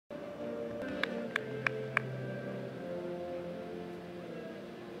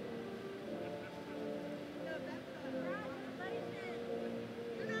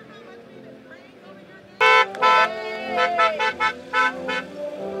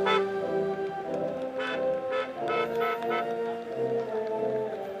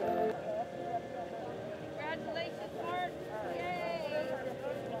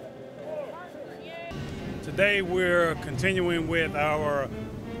Today we're continuing with our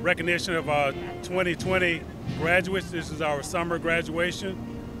recognition of our 2020 graduates. This is our summer graduation.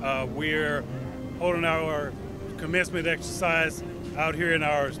 We're holding our commencement exercise out here in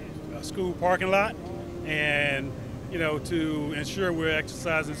our school parking lot, and to ensure we're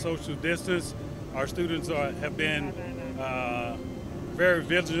exercising social distance. Our students have been very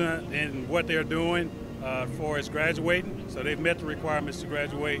vigilant in what they're doing for as graduating. So they've met the requirements to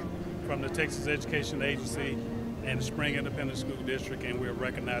graduate from the Texas Education Agency and the Spring Independent School District, and we're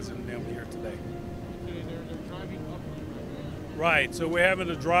recognizing them here today. Right, so we're having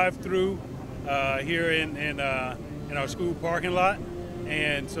a drive-through here in our school parking lot,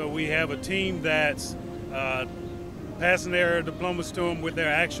 and so we have a team that's passing their diplomas to them with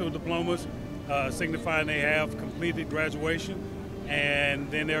their actual diplomas, signifying they have completed graduation,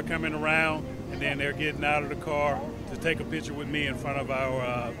 and then they're coming around and then they're getting out of the car to take a picture with me in front of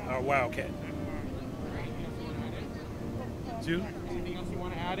our Wildcat. Anything else you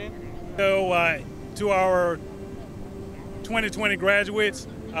want to add in? So to our 2020 graduates,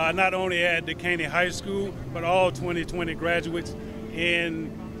 not only at Dekaney High School, but all 2020 graduates in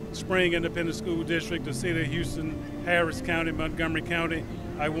Spring Independent School District, the City of Houston, Harris County, Montgomery County,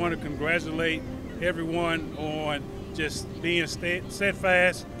 I want to congratulate everyone on just being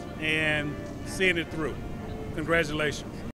steadfast and seeing it through. Congratulations.